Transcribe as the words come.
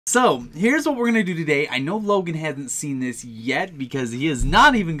So, here's what we're going to do today. I know Logan hasn't seen this yet because he has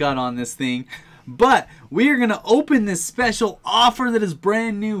not even got on this thing. But we are going to open this special offer that is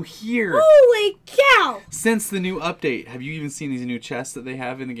brand new here. Holy cow! Since the new update. Have you even seen these new chests that they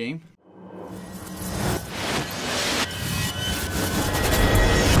have in the game?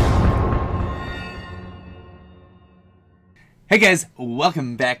 Hey guys,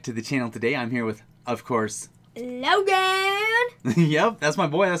 welcome back to the channel today. I'm here with, of course, Logan! Yep, that's my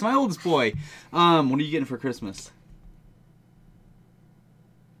boy. That's my oldest boy. What are you getting for Christmas?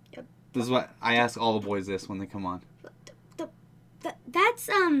 Yep. This is what I ask all the boys this when they come on. That's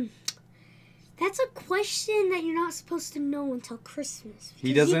a question that you're not supposed to know until Christmas.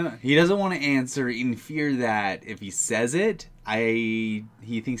 He doesn't want to answer in fear that if he says it, he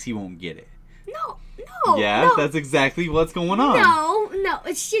thinks he won't get it. No. Yeah, no. That's exactly what's going on. No,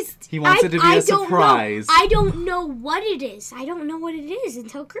 it's just he wants it to be a surprise. I don't know what it is. I don't know what it is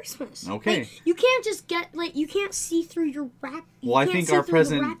until Christmas. Okay. Like, you can't just get you can't see through your wrap. Well, I think our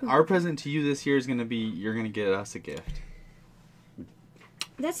present to you this year is going to be you're going to get us a gift.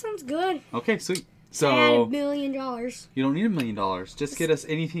 That sounds good. Okay, sweet. So I had $1 million. You don't need $1 million. Just get us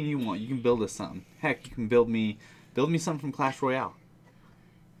anything you want. You can build us something. Heck, you can build me something from Clash Royale.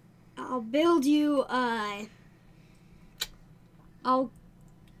 I'll build you, I'll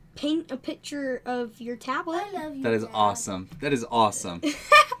paint a picture of your tablet. I love you, That is Dad. awesome. That is awesome.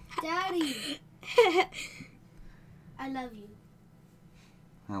 Daddy. I love you.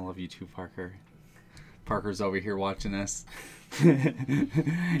 I love you too, Parker. Parker's over here watching us.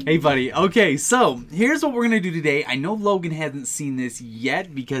 Hey, buddy. Okay, so here's what we're going to do today. I know Logan hasn't seen this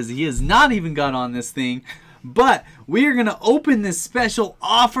yet because he has not even got on this thing. But we are going to open this special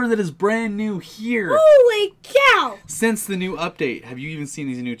offer that is brand new here. Holy cow! Since the new update. Have you even seen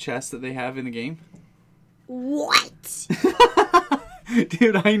these new chests that they have in the game? What?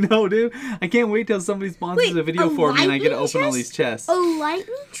 Dude, I know, dude. I can't wait till somebody sponsors a video for me and I get to open all these chests. A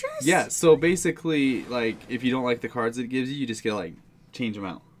lightning chest? Yeah, so basically, like, if you don't like the cards it gives you, you just get to, like, change them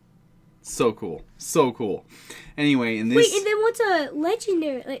out. So cool. So cool. Anyway, in this... Wait, and then what's a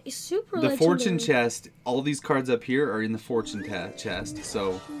legendary, like, super legendary? The fortune chest, all these cards up here are in the fortune chest.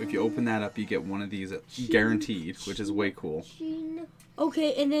 So, if you open that up, you get one of these guaranteed, which is way cool.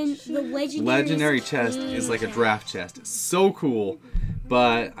 Okay, and then the legendary chest is like a draft chest. It's so cool,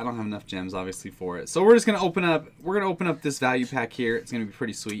 but I don't have enough gems, obviously, for it. So, we're just going to open up this value pack here. It's going to be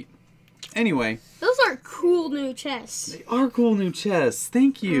pretty sweet. Anyway. Those are cool new chests. They are cool new chests.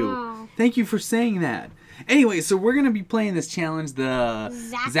 Thank you. Wow. Thank you for saying that. Anyway, so we're going to be playing this challenge, the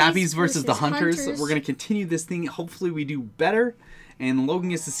Zappies versus the Hunters. We're going to continue this thing. Hopefully we do better. And Logan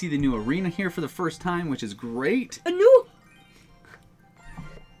gets to see the new arena here for the first time, which is great. A new...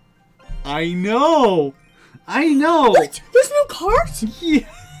 I know. What? There's new cards? Yeah.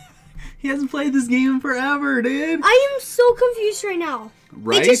 He hasn't played this game in forever, dude. I am so confused right now.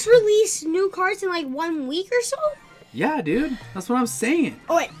 Right? They just released new cards in like 1 week or so? Yeah, dude. That's what I'm saying.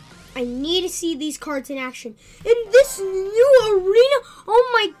 Oh, wait. I need to see these cards in action. In this new arena, oh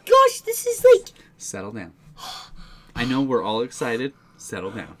my gosh, this is like... Settle down. I know we're all excited.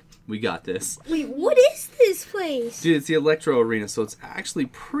 Settle down. We got this. Wait, what is this place? Dude, it's the Electro Arena, so it's actually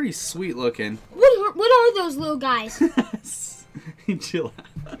pretty sweet looking. What are those little guys? Chill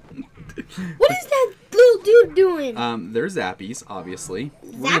out. What is that little dude doing? They're Zappies, obviously.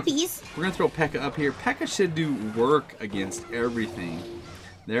 Zappies? We're gonna throw P.E.K.K.A up here. P.E.K.K.A should do work against everything.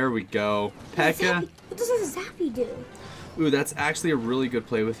 There we go. P.E.K.K.A. What does a Zappy do? Ooh, that's actually a really good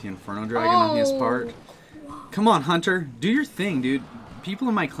play with the Inferno Dragon on his part. Come on, Hunter. Do your thing, dude. People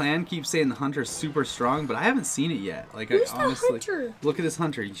in my clan keep saying the Hunter's super strong, but I haven't seen it yet. Like, Who's I honestly... the Hunter? Look at this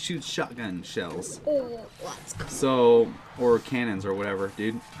Hunter. He shoots shotgun shells. Oh, let's go. So, or cannons or whatever,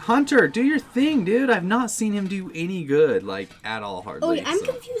 dude. Hunter, do your thing, dude. I've not seen him do any good, like, at all, hardly. Oh, wait, I'm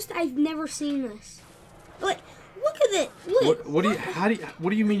confused. I've never seen this. Look at it. Look. What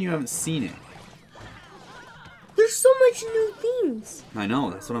do you mean you haven't seen it? There's so much new things. I know,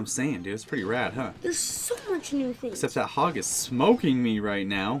 that's what I'm saying, dude. It's pretty rad, huh? There's so much new things. Except that hog is smoking me right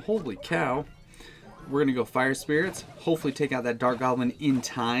now. Holy cow. We're gonna go Fire Spirits. Hopefully take out that Dark Goblin in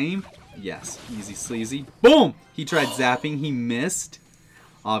time. Yes, easy sleazy. Boom! He tried zapping, he missed.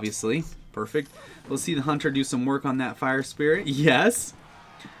 Obviously. Perfect. Let's see the Hunter do some work on that Fire Spirit. Yes.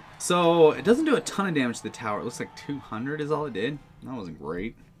 So, it doesn't do a ton of damage to the tower. It looks like 200 is all it did. That wasn't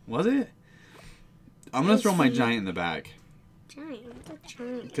great. Was it? I'm going to throw my Giant in the back.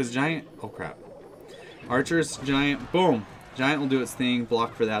 Giant? Because Giant... Oh, crap. Archers, Giant, boom. Giant will do its thing,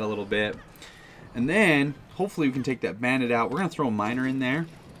 block for that a little bit. And then, hopefully we can take that Bandit out. We're going to throw a Miner in there.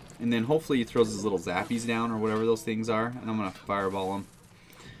 And then hopefully he throws his little Zappies down or whatever those things are. And I'm going to fireball them.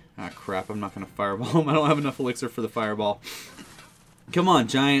 Ah, crap. I'm not going to fireball him. I don't have enough elixir for the fireball. Come on,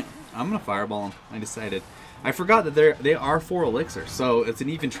 giant. I'm going to fireball him. I decided. I forgot that they are 4 elixir, so it's an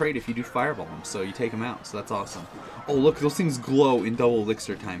even trade if you do fireball them. So you take them out. So that's awesome. Oh, look. Those things glow in double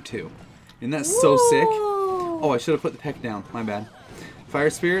elixir time, too. Isn't that so sick? Oh, I should have put the peck down. My bad.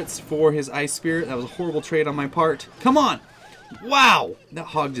 Fire spirits for his ice spirit. That was a horrible trade on my part. Come on. Wow. That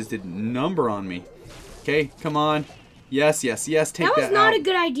hog just did a number on me. Okay, come on. Yes, yes, yes. Take that out. That was not a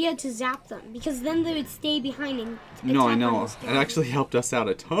good idea to zap them, because then they would stay behind and no, I know. It actually helped us out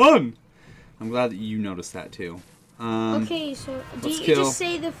a ton. I'm glad that you noticed that too. Okay, so did you just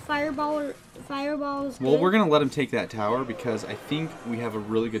say the fireball is good? Well, we're going to let him take that tower because I think we have a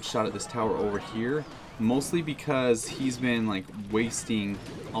really good shot at this tower over here. Mostly because he's been like wasting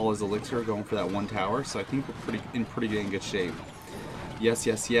all his elixir going for that one tower. So I think we're in pretty good shape. Yes,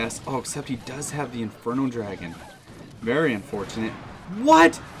 yes, yes. Oh, except he does have the Inferno Dragon. Very unfortunate.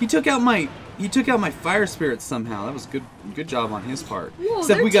 What? He took out my fire spirits somehow. That was good job on his part. Whoa,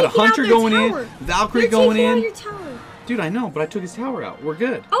 except we got a hunter going in, Valkyrie going in. Your tower. Dude, I know, but I took his tower out. We're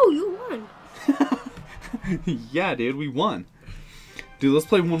good. Oh, you won. Yeah, dude, we won. Dude, let's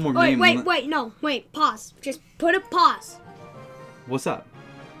play one more game. Wait, pause. Just put a pause. What's up?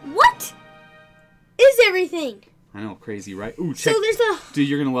 What is everything? I know, crazy, right? Ooh, check. So there's a... Dude,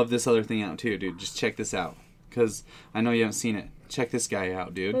 you're going to love this other thing out too, dude. Just check this out. Because I know you haven't seen it. Check this guy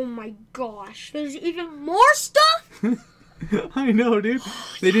out, dude. Oh my gosh. There's even more stuff? I know, dude.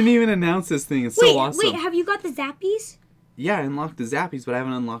 They didn't even announce this thing. It's so awesome. Wait, have you got the zappies? Yeah, I unlocked the zappies, but I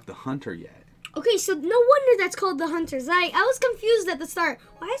haven't unlocked the hunter yet. Okay, so no wonder that's called the Hunters. I was confused at the start.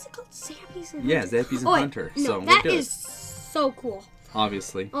 Why is it called Zappies and Hunter? Yeah, Zappies and Hunter. No, so that is so cool.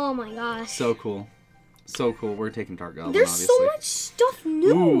 Obviously. Oh my gosh. So cool. So cool. We're taking Dark Goblin, There's obviously. so much stuff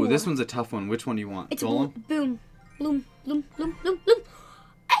new. Ooh, this one's a tough one. Which one do you want? It's Golem? boom. Bloom. Bloom. Bloom. Bloom. Bloom.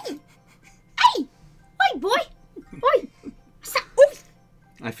 Hey! Hey! Wait, boy! Oi! Stop! Oof!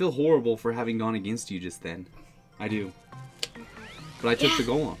 I feel horrible for having gone against you just then. I do. But I took the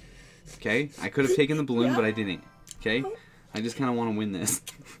Golem. Okay? I could have taken the balloon, but I didn't. Okay? I just kind of want to win this.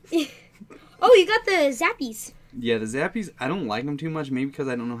 Oh, you got the Zappies. Yeah, the Zappies, I don't like them too much, maybe because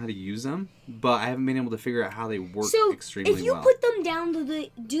I don't know how to use them, but I haven't been able to figure out how they work extremely well. So, if you put them down,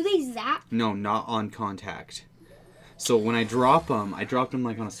 do they zap? No, not on contact. So, when I drop them, I dropped them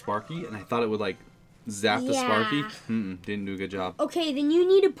like on a Sparky, and I thought it would like zap the Sparky. Didn't do a good job. Okay, then you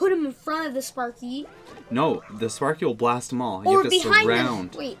need to put them in front of the Sparky. No, the Sparky will blast them all. Or you have to behind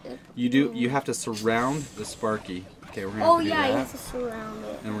surround. Them. Wait. You have to surround the Sparky. Okay, we're gonna have to do that. You have to surround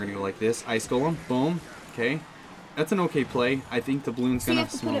it. And we're gonna go like this. Ice Golem. Boom. Okay. That's an okay play. I think the balloon's gonna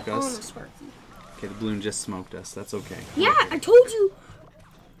smoke us. Okay, the balloon just smoked us. That's okay. Yeah, I told you.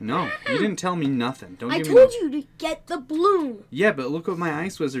 No, you didn't tell me nothing. I told you to get the balloon. Yeah, but look what my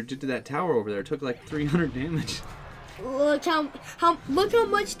Ice Wizard did to that tower over there. It took like 300 damage. Look how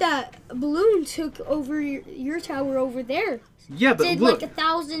much that balloon took over your tower over there. Yeah, but did look. Like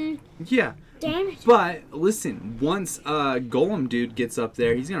 1,000. Yeah. Damage. But listen, once Golem dude gets up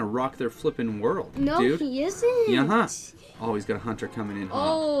there, he's gonna rock their flipping world. No, dude. he isn't. Yeah, Oh, he's got a hunter coming in.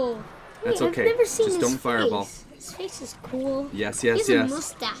 Oh. That's Wait, okay. I've never seen Just his don't fireball. Face. His face is cool. Yes. He has a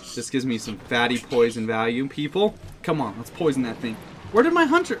mustache. This gives me some fatty poison value, people. Come on, let's poison that thing. Where did my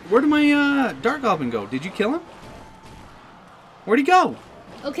Dark Goblin go? Did you kill him? Where'd he go?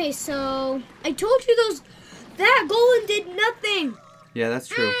 Okay, so I told you that golem did nothing. Yeah, that's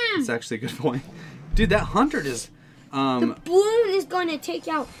true. It's actually a good point. Dude, that hunter just the balloon is going to take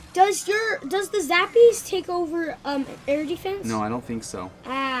out. Does the Zappies take over air defense? No, I don't think so.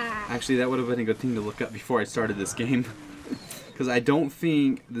 Ah. Actually, that would have been a good thing to look up before I started this game. Because I don't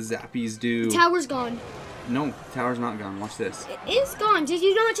think the Zappies do... The tower's gone. No, the tower's not gone. Watch this. It is gone. Did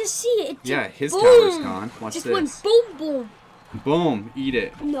you not just see it? Yeah, his tower's gone. Watch this. Just went boom, boom. Boom. Eat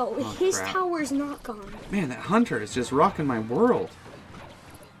it. No, oh, his crap. tower's not gone. Man, that hunter is just rocking my world.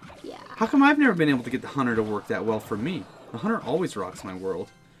 Yeah. How come I've never been able to get the hunter to work that well for me? The hunter always rocks my world.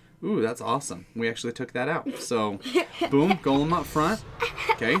 Ooh, that's awesome. We actually took that out. So, boom, golem up front.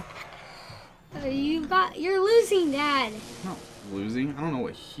 Okay. You're losing, Dad. Not losing. I don't know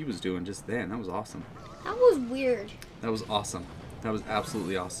what he was doing just then. That was awesome. That was weird. That was awesome. That was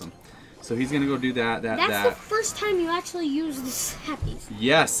absolutely awesome. So he's gonna go do that. That's the first time you actually use the Zappies.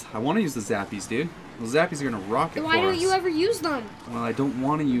 Yes, I want to use the Zappies, dude. The Zappies are gonna rock it. Why don't you ever use them? Well, I don't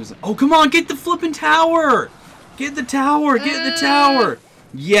want to use them. Oh, come on, get the flipping tower! Get the tower! Get the tower!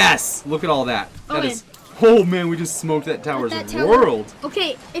 Yes! Look at all that. That is. Oh man, we just smoked that tower's world.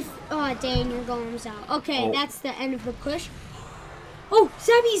 Okay, dang, your golem's out. Okay, that's the end of the push. Oh,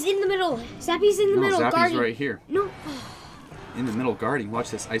 Zappies in the middle. Zappies in the middle. Zappies Guardian. right here. No. in the middle guarding.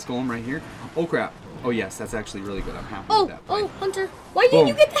 Watch this. Ice Golem right here. Oh, crap. Oh, yes. That's actually really good. I'm happy with that play. Oh, Hunter. Why didn't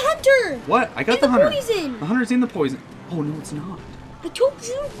you get the Hunter? What? I got In the Hunter. poison. The Hunter's in the poison. Oh, no, it's not. I told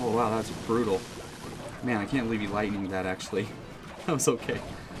you. Oh, wow. That's brutal. Man, I can't believe you lightning that, actually. That was okay.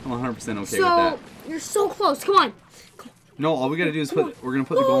 I'm 100% okay with that. You're so close. Come on. No, all we gotta do is we're gonna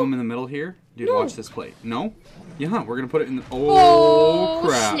put the golem in the middle here. Dude, No. watch this play. No? Yeah, we're gonna put it in the... Oh,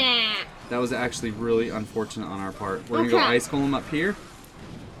 crap. Snap. That was actually really unfortunate on our part. We're Oh, gonna go crap. Ice Golem up here.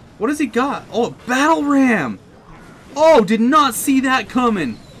 What has he got? Oh, a Battle Ram! Oh, did not see that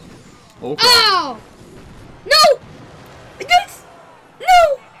coming. Oh, crap. Oh! No! Yes!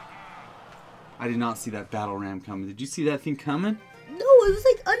 No! I did not see that Battle Ram coming. Did you see that thing coming? No, it was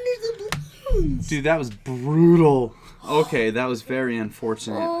like under the balloons. Dude, that was brutal. Okay, that was very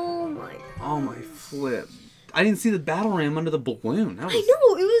unfortunate. Oh my. Oh, my flip. I didn't see the Battle Ram under the balloon. That was... I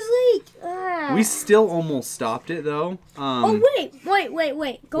know, it was like... We still almost stopped it, though. Oh, wait.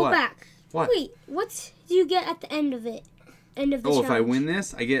 Go What? back. What? Wait, what do you get at the end of it? End of the challenge. If I win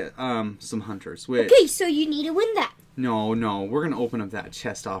this, I get some hunters. Which... Okay, so you need to win that. No, we're going to open up that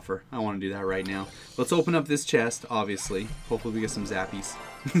chest offer. I want to do that right now. Let's open up this chest, obviously. Hopefully we get some zappies.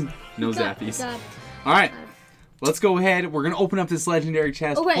 No zappies. God. All right, let's go ahead. We're going to open up this legendary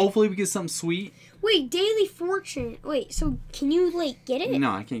chest. Okay. Hopefully we get something sweet. Wait, daily fortune. Wait, so can you, like, get it?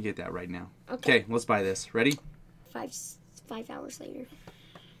 No, I can't get that right now. Okay. Okay, let's buy this. Ready? 5 hours later.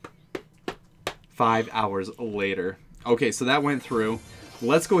 5 hours later. Okay, so that went through.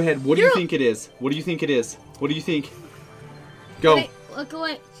 Let's go ahead. What do you think it is? What do you think it is? What do you think? Go. Wait, look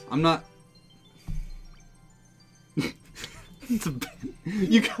away. I'm not...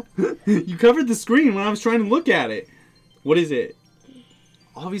 you covered the screen when I was trying to look at it. What is it?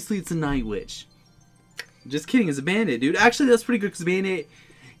 Obviously, it's a Night Witch. Just kidding. It's a Bandit, dude. Actually, that's pretty good because Bandit...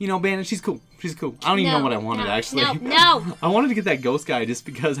 You know, Bandit, she's cool. She's cool. I don't even know what I wanted, actually. No. I wanted to get that ghost guy just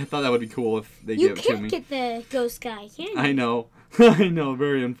because I thought that would be cool if they You gave it to me. can't get the ghost guy, can you? I know. I know.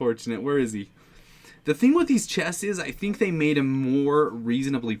 Very unfortunate. Where is he? The thing with these chests is I think they made them more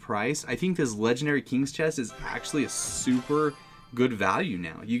reasonably priced. I think this Legendary King's chest is actually a super good value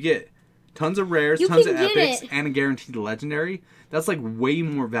now. You get tons of rares, tons of epics, and a guaranteed legendary. That's like way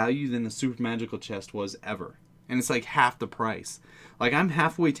more value than the super magical chest was ever. And it's like half the price. Like, I'm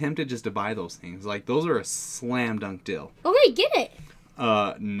halfway tempted just to buy those things. Like, those are a slam dunk deal. Okay, get it.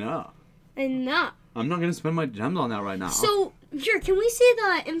 No. And not. I'm not going to spend my gems on that right now. So, here, can we see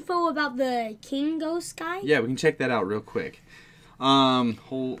the info about the King Ghost guy? Yeah, we can check that out real quick.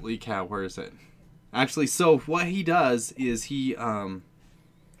 Holy cow, where is it? Actually, so what he does is he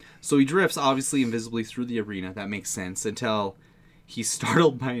drifts, obviously, invisibly through the arena. That makes sense. Until he's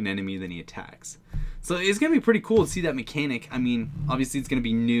startled by an enemy, then he attacks. So it's going to be pretty cool to see that mechanic. I mean, obviously it's going to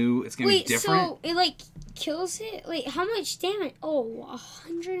be new. It's going to be different. So it, like, kills it? Wait, how much damage? Oh,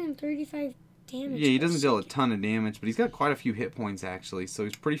 135 damage. Yeah, he doesn't deal a ton of damage, but he's got quite a few hit points, actually. So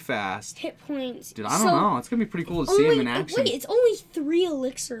he's pretty fast. Hit points. Dude, I don't know. It's going to be pretty cool to see him in action. Wait, it's only 3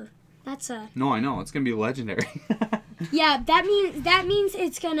 elixir. That's a... No, I know. It's going to be legendary. Yeah, that means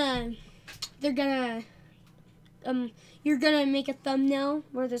it's gonna... They're gonna... You're gonna make a thumbnail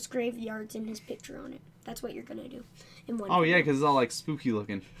where there's graveyards and his picture on it. That's what you're gonna do. In one Oh, video. yeah, because it's all, like, spooky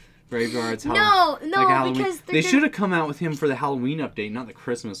looking. Graveyards. No, like because they should have come out with him for the Halloween update, not the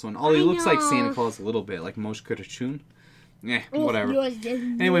Christmas one. Although he looks like Santa Claus a little bit, like Mosh Kutachun. Yeah, whatever.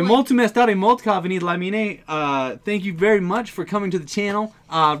 Anyway, multimestare moltkavini lamine. Thank you very much for coming to the channel.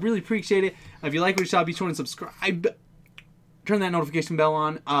 Really appreciate it. If you like what you saw, be sure to subscribe. Turn that notification bell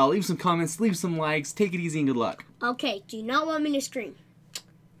on. Leave some comments, leave some likes. Take it easy and good luck. Okay, do you not want me to scream?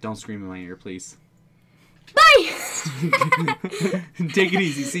 Don't scream in my ear, please. Bye! Take it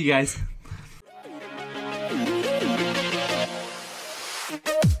easy. See you guys.